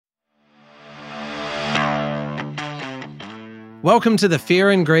Welcome to the Fear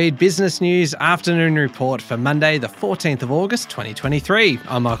and Greed Business News Afternoon Report for Monday, the 14th of August, 2023.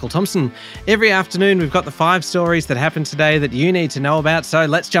 I'm Michael Thompson. Every afternoon, we've got the 5 stories that happened today that you need to know about, so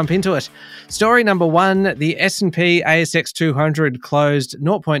let's jump into it. Story number 1, the S&P ASX 200 closed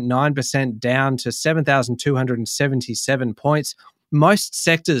 0.9% down to 7,277 points. Most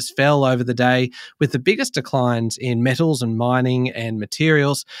sectors fell over the day, with the biggest declines in metals and mining and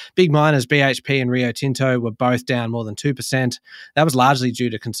materials. Big miners BHP and Rio Tinto were both down more than 2%. That was largely due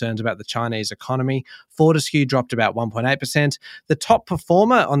to concerns about the Chinese economy. Fortescue dropped about 1.8%. The top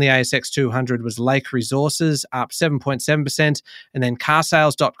performer on the ASX 200 was Lake Resources, up 7.7%, and then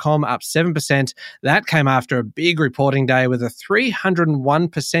carsales.com up 7%. That came after a big reporting day with a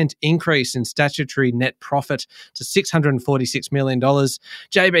 301% increase in statutory net profit to $646 million.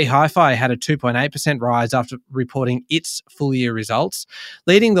 JB Hi-Fi had a 2.8% rise after reporting its full-year results.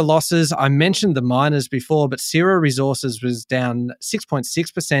 Leading the losses, I mentioned the miners before, but Sierra Resources was down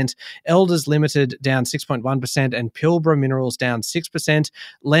 6.6%, Elders Limited down 6.1%, and Pilbara Minerals down 6%.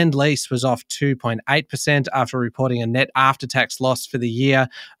 Lend-Lease was off 2.8% after reporting a net after-tax loss for the year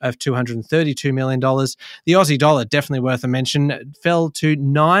of $232 million. The Aussie dollar, definitely worth a mention, fell to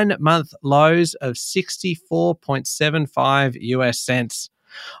 9-month lows of 64.75 US cents.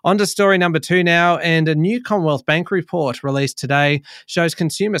 On to story number 2 now, and a new Commonwealth Bank report released today shows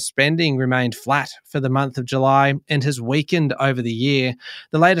consumer spending remained flat for the month of July and has weakened over the year.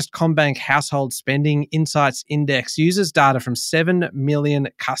 The latest CommBank Household Spending Insights Index uses data from 7 million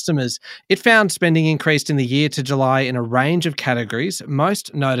customers. It found spending increased in the year to July in a range of categories,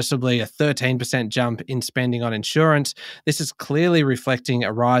 most noticeably a 13% jump in spending on insurance. This is clearly reflecting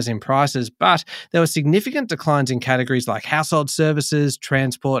a rise in prices, but there were significant declines in categories like household services, transport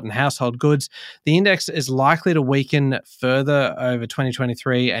and household goods. The index is likely to weaken further over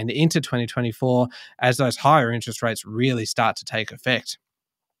 2023 and into 2024 as those higher interest rates really start to take effect.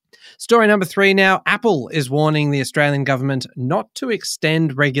 Story number 3 now. Apple is warning the Australian government not to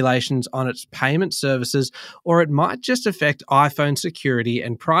extend regulations on its payment services, or it might just affect iPhone security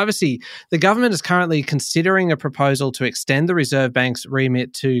and privacy. The government is currently considering a proposal to extend the Reserve Bank's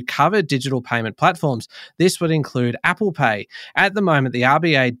remit to cover digital payment platforms. This would include Apple Pay. At the moment, the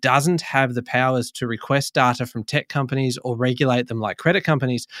RBA doesn't have the powers to request data from tech companies or regulate them like credit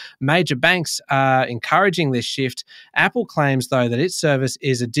companies. Major banks are encouraging this shift. Apple claims, though, that its service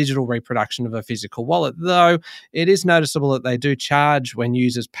is a digital reproduction of a physical wallet, though it is noticeable that they do charge when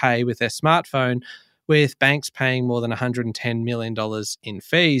users pay with their smartphone, with banks paying more than $110 million in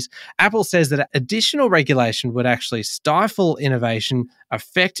fees. Apple says that additional regulation would actually stifle innovation,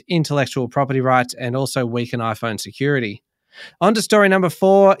 affect intellectual property rights, and also weaken iPhone security. On to story number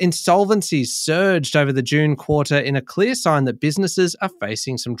 4, insolvencies surged over the June quarter in a clear sign that businesses are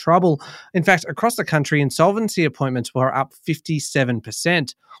facing some trouble. In fact, across the country, insolvency appointments were up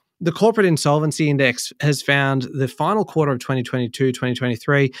 57%. The Corporate Insolvency Index has found the final quarter of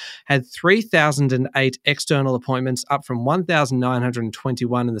 2022-2023 had 3,008 external appointments, up from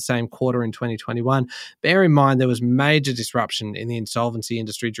 1,921 in the same quarter in 2021. Bear in mind, there was major disruption in the insolvency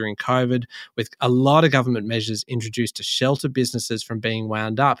industry during COVID, with a lot of government measures introduced to shelter businesses from being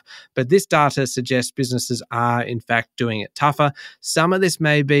wound up. But this data suggests businesses are, in fact, doing it tougher. Some of this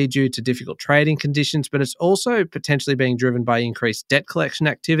may be due to difficult trading conditions, but it's also potentially being driven by increased debt collection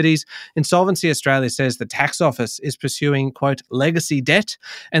activities. Insolvency Australia says the tax office is pursuing, quote, legacy debt,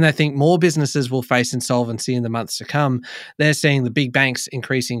 and they think more businesses will face insolvency in the months to come. They're seeing the big banks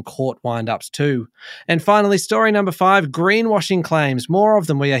increasing court wind-ups too. And finally, story number 5, greenwashing claims. More of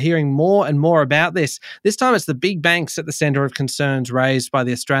them. We are hearing more and more about this. This time it's the big banks at the centre of concerns raised by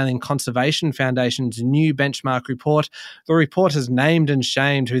the Australian Conservation Foundation's new benchmark report. The report has named and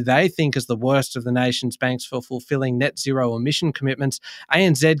shamed who they think is the worst of the nation's banks for fulfilling net zero emission commitments.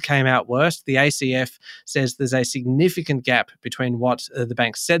 ANZ came out worst. The ACF says there's a significant gap between what the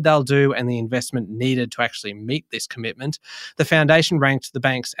banks said they'll do and the investment needed to actually meet this commitment. The foundation ranked the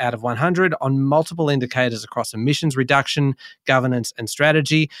banks out of 100 on multiple indicators across emissions reduction, governance and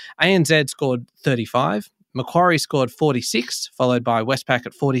strategy. ANZ scored 35. Macquarie scored 46, followed by Westpac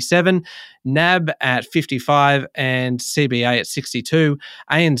at 47, NAB at 55 and CBA at 62.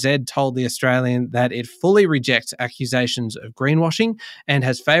 ANZ told The Australian that it fully rejects accusations of greenwashing and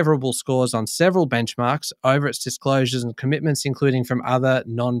has favourable scores on several benchmarks over its disclosures and commitments, including from other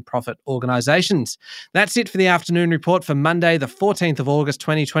non-profit organisations. That's it for the afternoon report for Monday, the 14th of August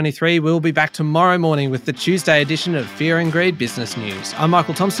 2023. We'll be back tomorrow morning with the Tuesday edition of Fear and Greed Business News. I'm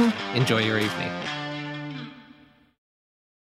Michael Thompson. Enjoy your evening.